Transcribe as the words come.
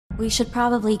We should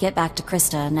probably get back to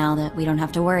Krista now that we don't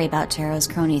have to worry about Tarro's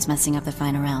cronies messing up the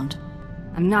final round.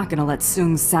 I'm not gonna let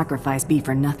Sung's sacrifice be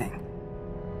for nothing.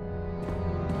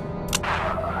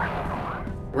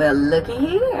 Well, looky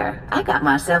here. I got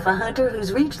myself a hunter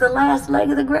who's reached the last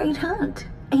leg of the great hunt.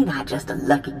 Ain't I just a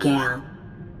lucky gal?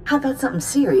 How about something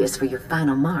serious for your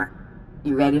final mark?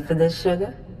 You ready for this,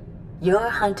 sugar? You're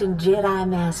hunting Jedi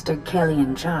Master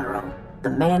Killian Jarro, the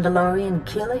Mandalorian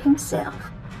Killer himself.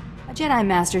 A Jedi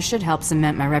Master should help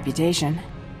cement my reputation.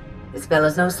 This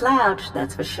fella's no slouch,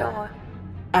 that's for sure.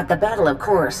 At the Battle of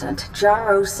Coruscant,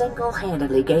 Jarro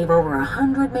single-handedly gave over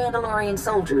 100 Mandalorian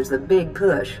soldiers the big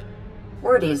push.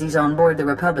 Word is he's on board the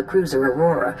Republic cruiser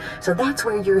Aurora, so that's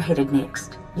where you're headed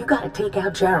next. You gotta take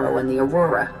out Jarro and the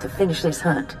Aurora to finish this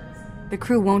hunt. The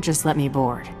crew won't just let me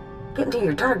board. Getting to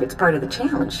your target's part of the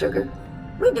challenge, sugar.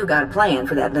 We do got a plan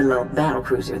for that little old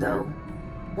battlecruiser, though.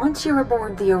 Once you're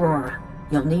aboard the Aurora,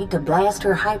 you'll need to blast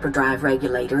her hyperdrive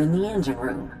regulator in the engine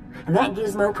room, and that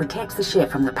gizmo protects the ship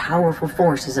from the powerful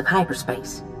forces of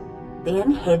hyperspace.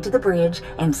 Then head to the bridge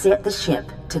and set the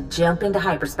ship to jump into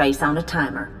hyperspace on a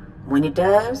timer. When it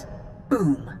does,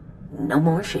 boom, no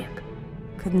more ship.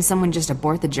 Couldn't someone just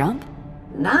abort the jump?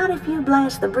 Not if you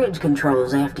blast the bridge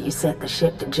controls after you set the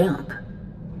ship to jump.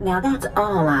 Now that's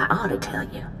all I ought to tell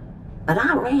you. But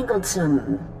I wrangled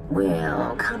some,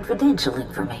 well, confidential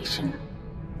information.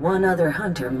 One other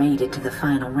hunter made it to the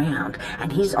final round,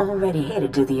 and he's already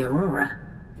headed to the Aurora.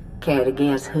 Care to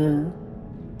guess who?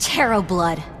 Tarro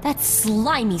Blood, that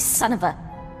slimy son of a...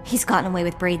 He's gotten away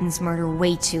with Braden's murder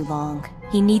way too long.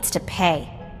 He needs to pay.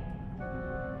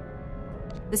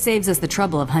 This saves us the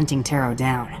trouble of hunting Tarro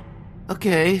down.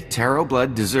 Okay, Tarro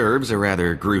Blood deserves a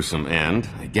rather gruesome end,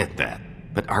 I get that.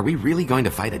 But are we really going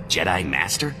to fight a Jedi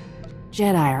Master?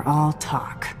 Jedi are all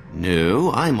talk.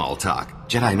 No, I'm all talk.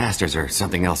 Jedi Masters are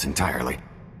something else entirely.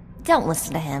 Don't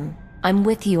listen to him. I'm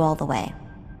with you all the way.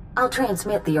 I'll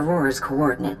transmit the Aurora's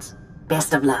coordinates.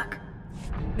 Best of luck.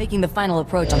 Making the final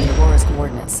approach on the Aurora's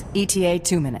coordinates. ETA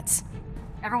 2 minutes.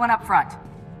 Everyone up front.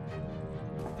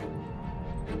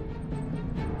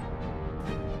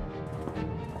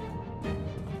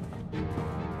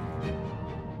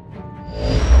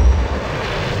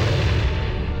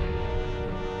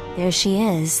 There she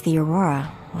is, the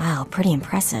Aurora. Wow, pretty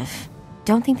impressive.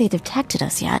 Don't think they detected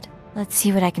us yet. Let's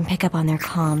see what I can pick up on their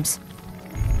comms.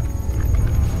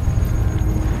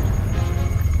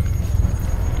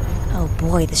 Oh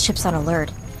boy, the ship's on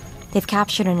alert. They've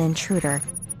captured an intruder.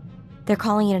 They're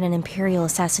calling it an Imperial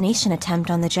assassination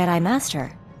attempt on the Jedi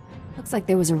Master. Looks like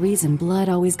there was a reason Blood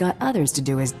always got others to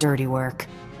do his dirty work.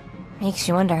 Makes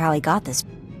you wonder how he got this.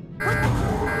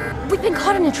 We've been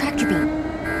caught in a tractor beam.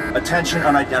 Attention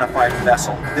unidentified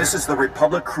vessel. This is the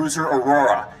Republic cruiser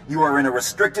Aurora. You are in a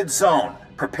restricted zone.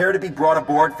 Prepare to be brought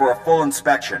aboard for a full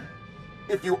inspection.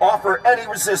 If you offer any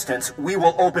resistance, we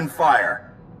will open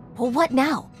fire. Well, what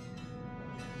now?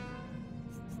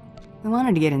 We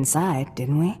wanted to get inside,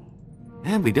 didn't we?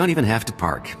 And we don't even have to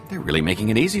park. They're really making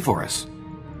it easy for us.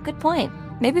 Good point.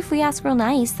 Maybe if we ask real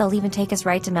nice, they'll even take us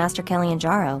right to Master Killian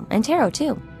Jarro, and Tarro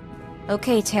too.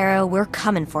 Okay, Tarro, we're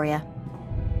coming for you.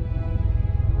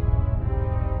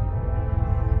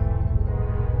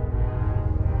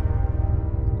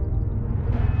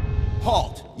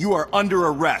 Halt! You are under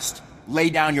arrest.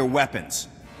 Lay down your weapons.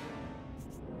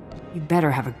 You better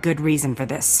have a good reason for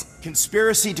this.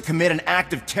 Conspiracy to commit an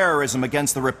act of terrorism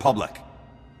against the Republic.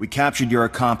 We captured your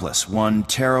accomplice, one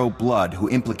Tarro Blood, who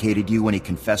implicated you when he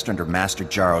confessed under Master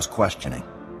Jarro's questioning.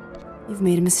 You've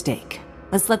made a mistake.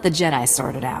 Let's let the Jedi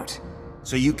sort it out.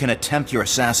 So you can attempt your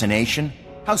assassination?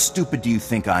 How stupid do you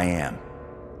think I am?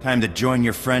 Time to join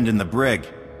your friend in the brig.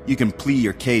 You can plead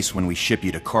your case when we ship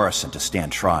you to Coruscant to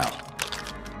stand trial.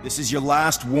 This is your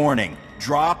last warning.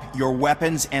 Drop your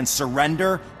weapons and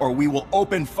surrender, or we will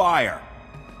open fire.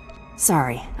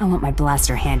 Sorry, I want my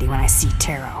blaster handy when I see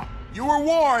Tarro. You were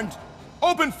warned!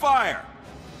 Open fire!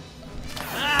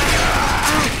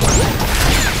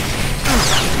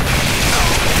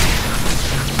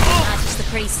 Not just the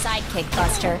pretty sidekick,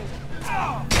 Buster.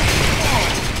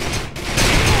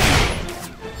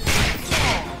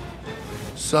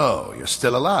 So, you're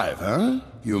still alive, huh?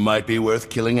 You might be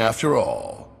worth killing after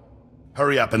all.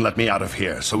 Hurry up and let me out of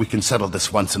here so we can settle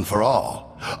this once and for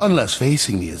all. Unless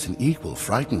facing me as an equal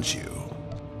frightens you.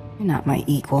 You're not my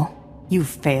equal. You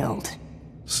failed.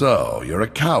 So, you're a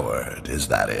coward, is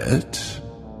that it?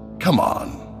 Come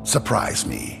on, surprise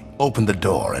me. Open the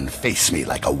door and face me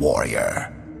like a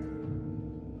warrior.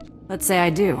 Let's say I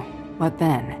do. What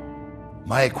then?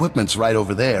 My equipment's right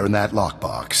over there in that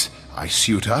lockbox. I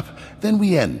suit up, then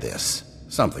we end this.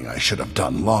 Something I should have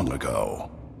done long ago.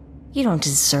 You don't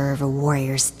deserve a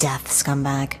warrior's death,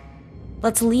 scumbag.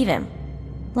 Let's leave him.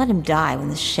 Let him die when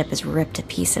the ship is ripped to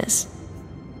pieces.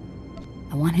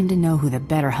 I want him to know who the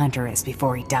better hunter is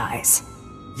before he dies.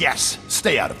 Yes,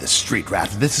 stay out of this, street rat.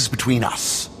 This is between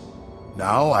us.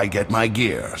 Now I get my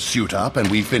gear, suit up, and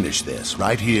we finish this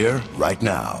right here, right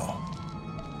now.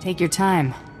 Take your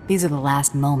time. These are the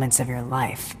last moments of your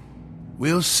life.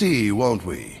 We'll see, won't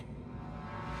we?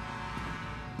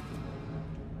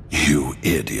 You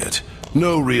idiot.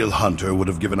 No real hunter would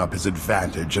have given up his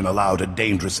advantage and allowed a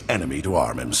dangerous enemy to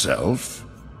arm himself.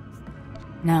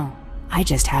 No, I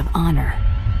just have honor.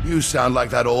 You sound like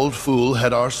that old fool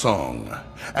Hedar Song.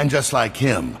 And just like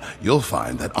him, you'll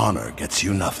find that honor gets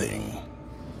you nothing.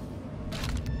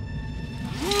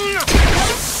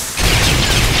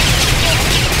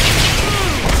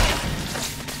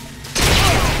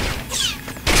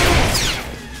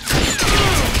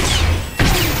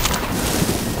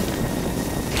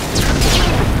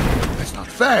 That's not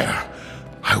fair.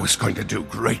 I was going to do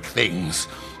great things.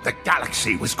 The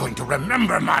galaxy was going to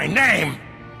remember my name.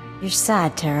 You're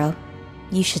sad, Tarro.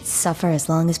 You should suffer as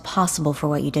long as possible for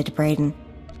what you did to Braden.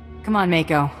 Come on,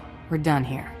 Mako. We're done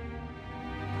here.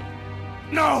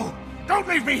 No! Don't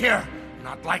leave me here!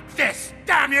 Not like this,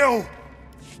 damn you!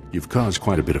 You've caused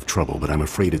quite a bit of trouble, but I'm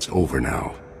afraid it's over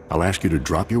now. I'll ask you to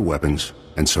drop your weapons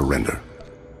and surrender.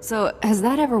 So, has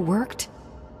that ever worked?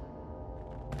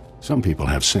 Some people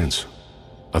have sense.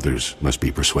 Others must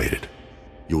be persuaded.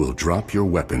 You will drop your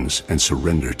weapons and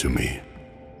surrender to me.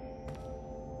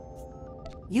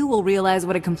 You will realize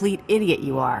what a complete idiot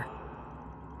you are.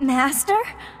 Master?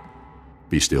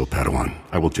 Be still, Padawan.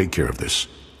 I will take care of this.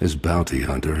 This bounty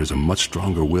hunter has a much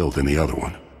stronger will than the other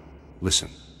one. Listen,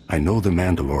 I know the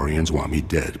Mandalorians want me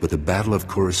dead, but the Battle of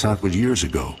Coruscant was years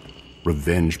ago.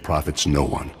 Revenge profits no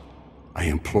one. I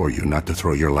implore you not to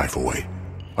throw your life away.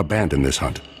 Abandon this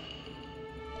hunt.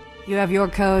 You have your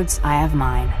codes, I have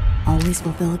mine. Always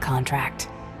fulfill a contract.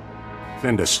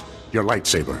 Fendus, your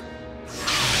lightsaber.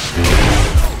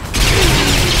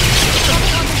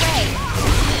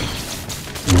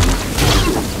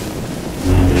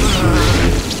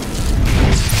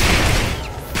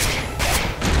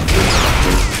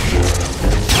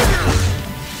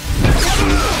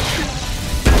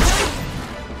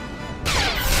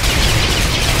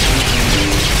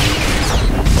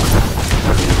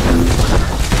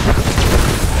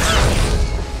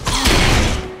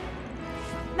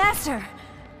 Master!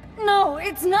 No,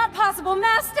 it's not possible,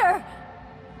 Master!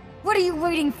 What are you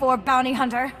waiting for, bounty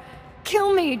hunter?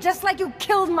 Kill me, just like you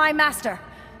killed my master.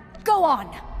 Go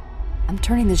on! I'm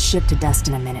turning this ship to dust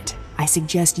in a minute. I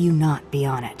suggest you not be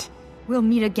on it. We'll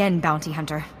meet again, bounty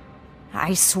hunter.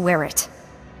 I swear it.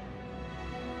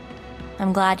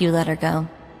 I'm glad you let her go.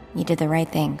 You did the right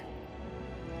thing.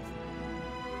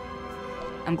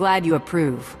 I'm glad you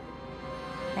approve.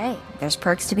 Hey, there's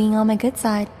perks to being on my good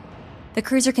side. The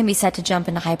cruiser can be set to jump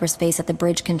into hyperspace at the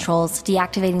bridge controls.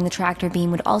 Deactivating the tractor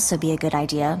beam would also be a good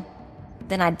idea.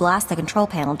 Then I'd blast the control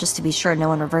panel just to be sure no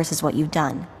one reverses what you've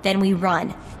done. Then we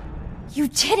run. You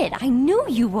did it! I knew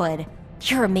you would!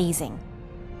 You're amazing.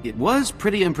 It was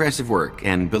pretty impressive work,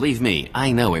 and believe me,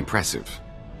 I know impressive.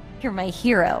 You're my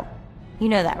hero. You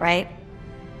know that, right?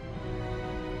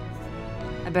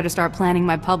 I better start planning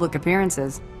my public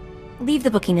appearances. Leave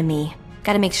the booking to me.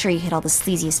 Gotta make sure you hit all the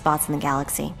sleaziest spots in the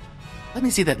galaxy. Let me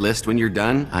see that list when you're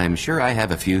done. I'm sure I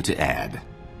have a few to add.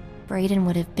 Braden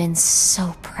would have been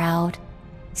so proud.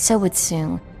 So would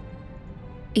Sue.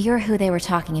 You're who they were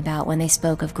talking about when they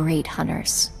spoke of great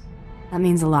hunters. That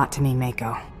means a lot to me,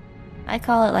 Mako. I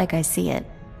call it like I see it.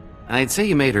 I'd say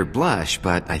you made her blush,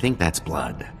 but I think that's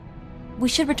blood. We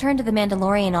should return to the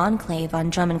Mandalorian Enclave on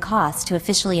Drummond Koss to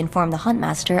officially inform the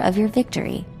Huntmaster of your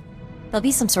victory. There'll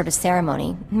be some sort of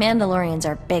ceremony. Mandalorians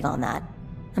are big on that.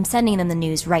 I'm sending them the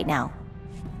news right now.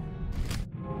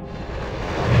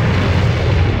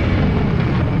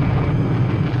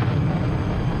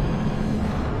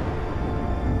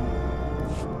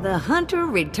 The hunter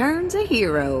returns a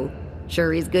hero.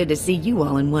 Sure is good to see you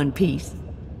all in one piece.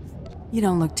 You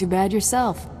don't look too bad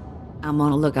yourself. I'm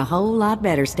gonna look a whole lot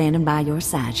better standing by your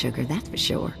side, sugar, that's for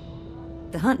sure.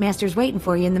 The Huntmaster's waiting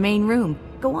for you in the main room.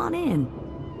 Go on in.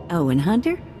 Oh, and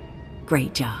Hunter,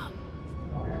 great job.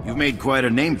 You've made quite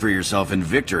a name for yourself in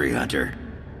victory, Hunter.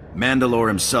 Mandalore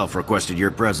himself requested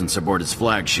your presence aboard his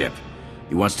flagship.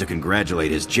 He wants to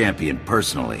congratulate his champion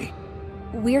personally.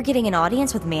 We're getting an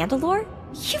audience with Mandalore?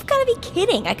 You've gotta be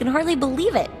kidding. I can hardly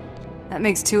believe it. That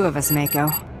makes two of us, Mako.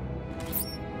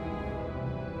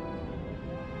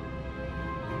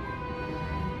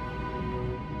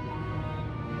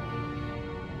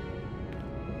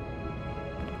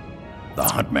 The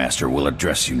Huntmaster will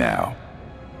address you now.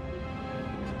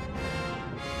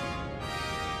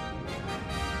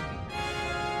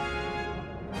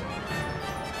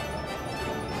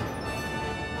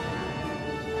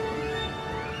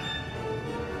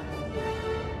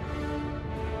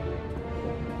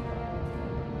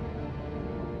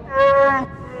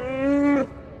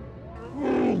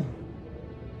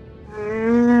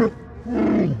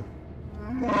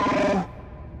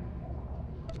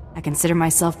 I consider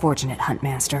myself fortunate,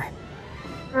 Huntmaster.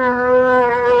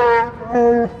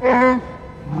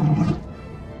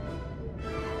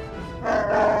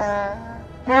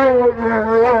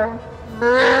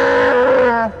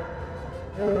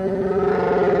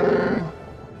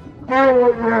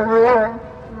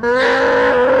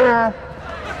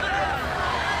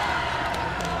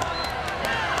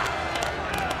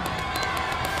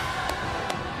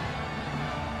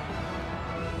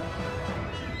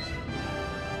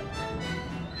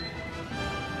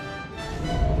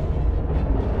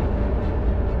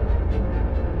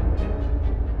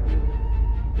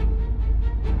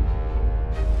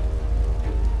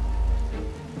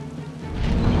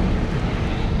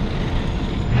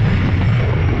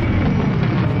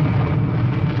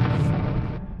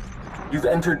 You've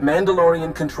entered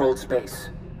Mandalorian controlled space.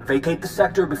 Vacate the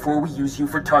sector before we use you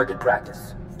for target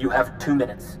practice. You have 2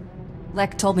 minutes.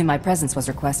 Lek told me my presence was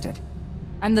requested.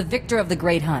 I'm the victor of the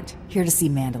Great Hunt, here to see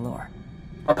Mandalore.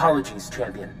 Apologies,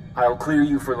 Champion. I'll clear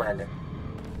you for landing.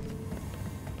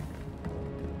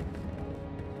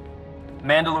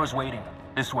 Mandalore's waiting.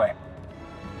 This way.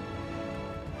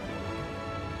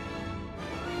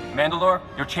 Mandalore,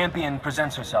 your champion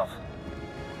presents herself.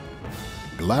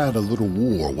 Glad a little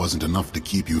war wasn't enough to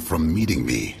keep you from meeting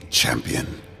me, champion.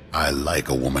 I like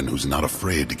a woman who's not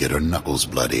afraid to get her knuckles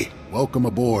bloody. Welcome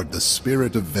aboard the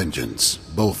Spirit of Vengeance,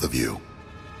 both of you.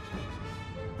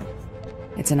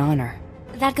 It's an honor.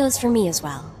 That goes for me as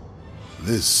well.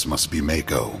 This must be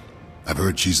Mako. I've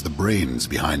heard she's the brains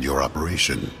behind your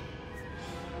operation.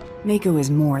 Mako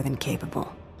is more than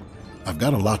capable. I've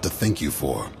got a lot to thank you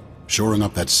for. Shoring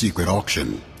up that secret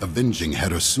auction, avenging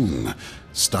Header Sung,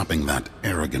 stopping that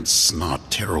arrogant snot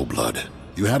Tarro Blood.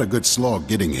 You had a good slog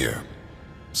getting here.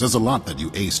 Says a lot that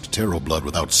you aced Tarro Blood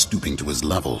without stooping to his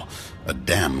level. A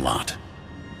damn lot.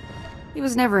 He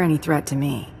was never any threat to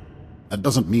me. That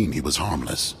doesn't mean he was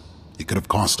harmless. He could have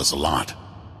cost us a lot.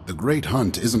 The Great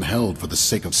Hunt isn't held for the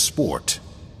sake of sport.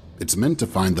 It's meant to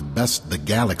find the best the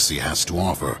galaxy has to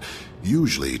offer,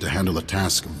 usually to handle a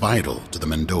task vital to the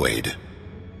Mando'ade.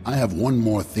 I have one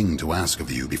more thing to ask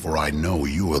of you before I know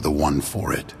you are the one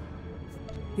for it.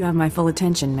 You have my full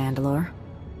attention, Mandalore.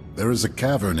 There is a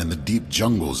cavern in the deep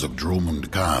jungles of Dromund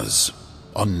Kaz.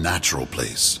 Unnatural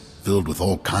place, filled with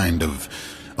all kind of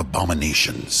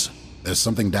abominations. There's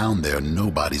something down there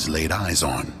nobody's laid eyes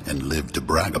on and lived to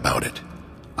brag about it.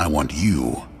 I want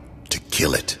you to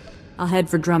kill it. I'll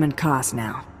head for Drummond Koss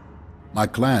now. My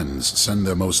clans send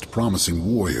their most promising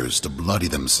warriors to bloody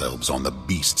themselves on the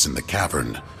beasts in the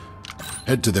cavern.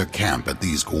 Head to their camp at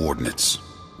these coordinates.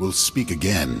 We'll speak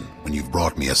again when you've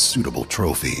brought me a suitable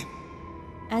trophy.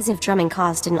 As if Drummond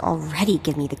Koss didn't already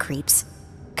give me the creeps.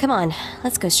 Come on,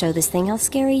 let's go show this thing how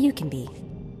scary you can be.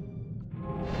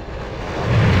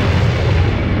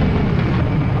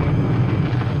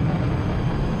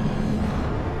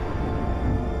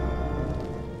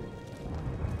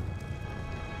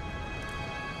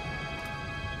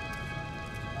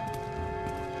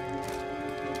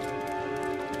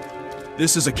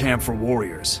 This is a camp for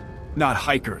warriors, not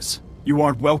hikers. You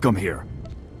aren't welcome here.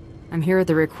 I'm here at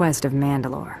the request of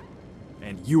Mandalore.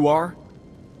 And you are?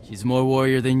 She's more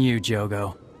warrior than you,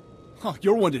 Jogo. Huh,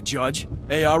 you're one to judge.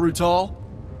 Eh, Arutal?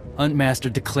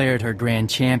 Huntmaster declared her grand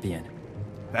champion.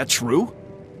 That true?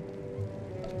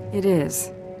 It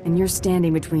is, and you're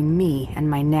standing between me and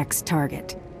my next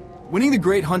target. Winning the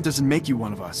Great Hunt doesn't make you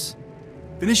one of us.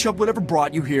 Finish up whatever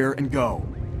brought you here and go.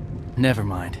 Never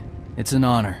mind. It's an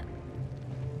honor.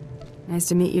 Nice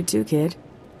to meet you too, kid.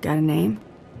 Got a name?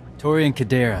 Torian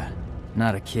Kadera,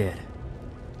 not a kid.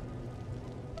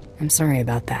 I'm sorry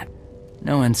about that.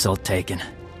 No insult taken.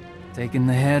 Taking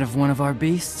the head of one of our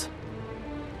beasts?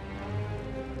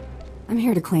 I'm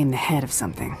here to claim the head of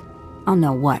something. I'll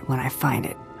know what when I find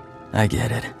it. I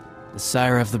get it. The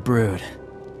sire of the brood.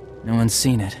 No one's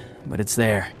seen it, but it's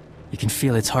there. You can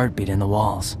feel its heartbeat in the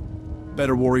walls.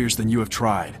 Better warriors than you have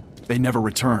tried. They never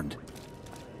returned.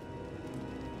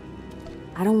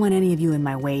 I don't want any of you in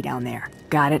my way down there.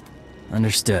 Got it?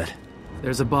 Understood. If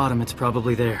there's a bottom, it's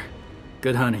probably there.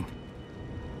 Good hunting.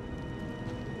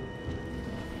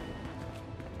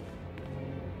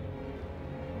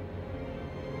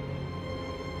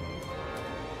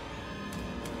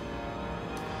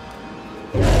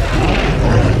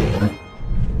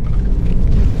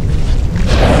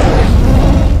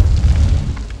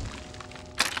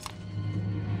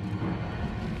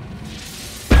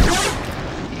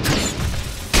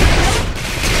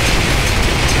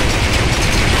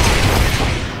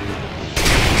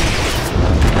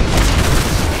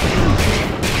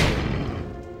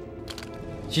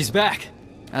 She's back.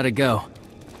 How'd it go?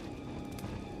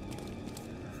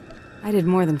 I did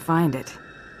more than find it.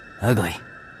 Ugly.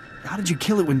 How did you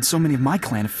kill it when so many of my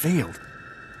clan have failed?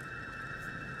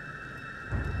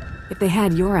 If they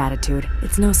had your attitude,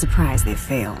 it's no surprise they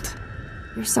failed.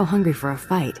 You're so hungry for a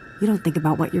fight, you don't think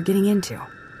about what you're getting into.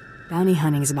 Bounty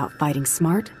hunting is about fighting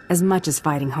smart as much as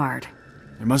fighting hard.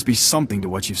 There must be something to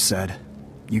what you've said.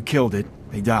 You killed it,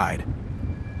 they died.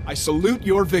 I salute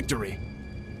your victory.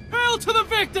 Hail to the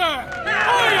victor!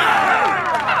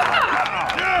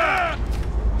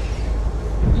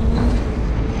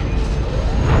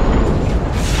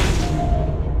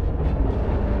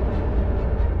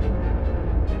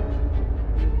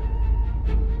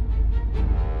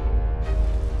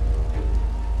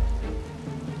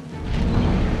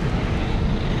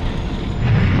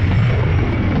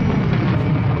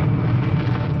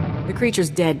 The creature's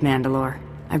dead, Mandalore.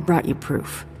 I've brought you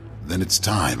proof. Then it's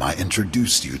time I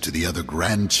introduced you to the other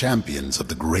grand champions of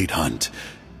the Great Hunt.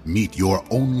 Meet your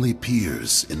only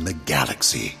peers in the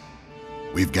galaxy.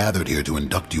 We've gathered here to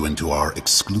induct you into our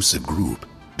exclusive group,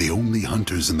 the only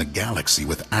hunters in the galaxy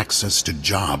with access to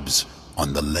jobs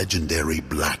on the legendary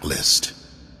Blacklist.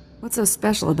 What's so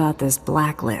special about this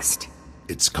Blacklist?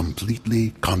 It's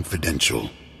completely confidential.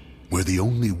 We're the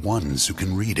only ones who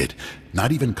can read it.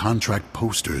 Not even contract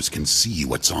posters can see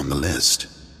what's on the list.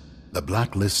 The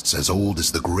Blacklist's as old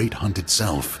as the Great Hunt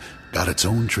itself, got its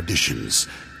own traditions.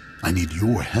 I need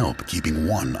your help keeping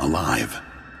one alive.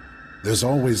 There's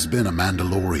always been a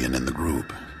Mandalorian in the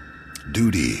group.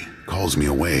 Duty calls me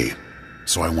away,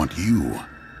 so I want you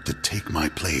to take my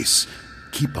place.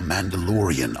 Keep a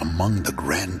Mandalorian among the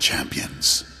grand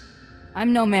champions.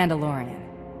 I'm no Mandalorian.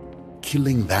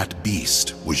 Killing that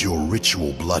beast was your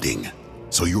ritual blooding,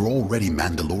 so you're already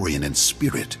Mandalorian in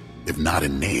spirit, if not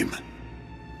in name.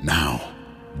 Now,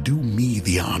 do me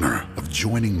the honor of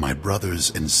joining my brothers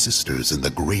and sisters in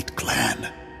the Great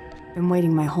Clan. Been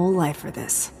waiting my whole life for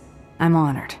this. I'm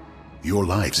honored. Your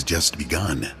life's just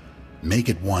begun. Make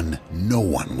it one no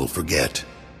one will forget.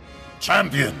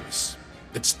 Champions,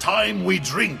 it's time we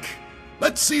drink.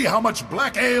 Let's see how much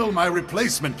black ale my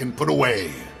replacement can put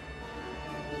away.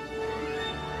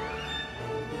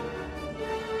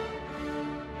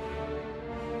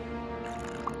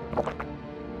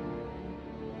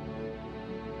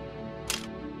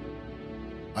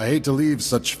 I hate to leave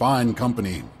such fine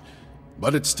company,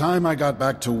 but it's time I got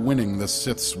back to winning the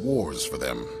Sith's wars for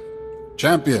them.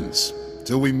 Champions,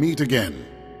 till we meet again.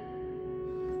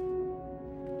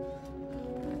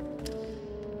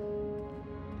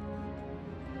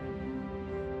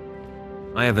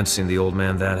 I haven't seen the old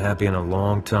man that happy in a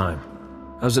long time.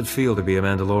 How's it feel to be a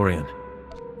Mandalorian?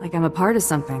 Like I'm a part of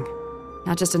something,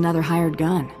 not just another hired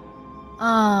gun.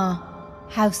 Ah,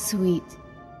 how sweet.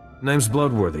 Name's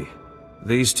Bloodworthy.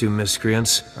 These two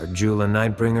miscreants are Jula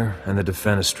Nightbringer and the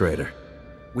Defenestrator.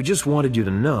 We just wanted you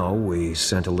to know we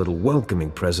sent a little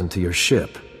welcoming present to your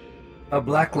ship. A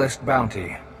Blacklist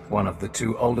bounty. One of the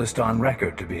two oldest on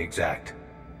record, to be exact.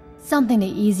 Something to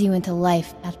ease you into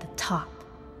life at the top.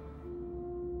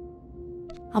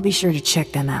 I'll be sure to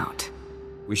check them out.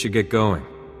 We should get going.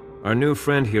 Our new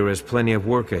friend here has plenty of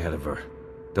work ahead of her.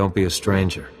 Don't be a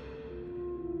stranger.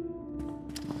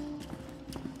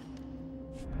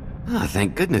 Ah,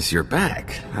 thank goodness you're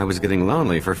back. I was getting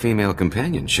lonely for female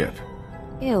companionship.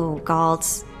 Ew,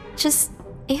 Galds. Just,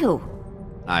 ew.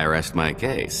 I rest my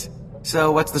case.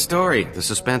 So, what's the story? The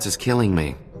suspense is killing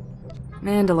me.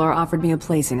 Mandalore offered me a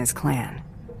place in his clan.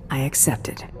 I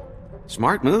accepted.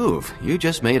 Smart move. You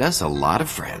just made us a lot of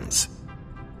friends.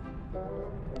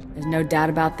 There's no doubt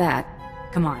about that.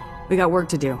 Come on, we got work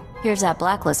to do. Here's that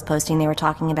blacklist posting they were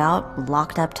talking about,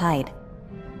 locked up tight.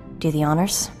 Do the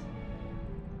honors?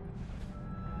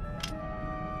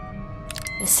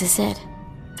 This is it.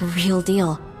 The real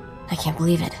deal. I can't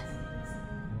believe it.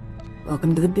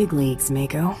 Welcome to the big leagues,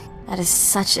 Mako. That is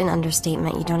such an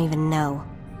understatement you don't even know.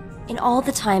 In all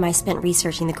the time I spent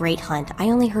researching the Great Hunt,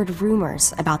 I only heard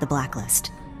rumors about the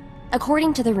Blacklist.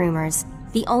 According to the rumors,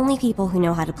 the only people who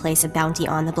know how to place a bounty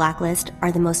on the Blacklist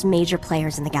are the most major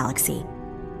players in the galaxy.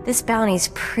 This bounty's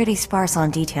pretty sparse on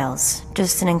details,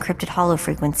 just an encrypted hollow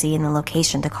frequency and the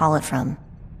location to call it from.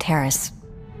 Terrace.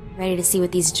 Ready to see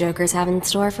what these jokers have in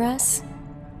store for us?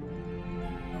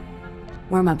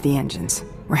 Warm up the engines.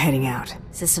 We're heading out.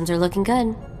 Systems are looking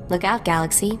good. Look out,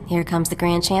 Galaxy. Here comes the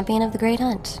Grand Champion of the Great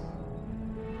Hunt.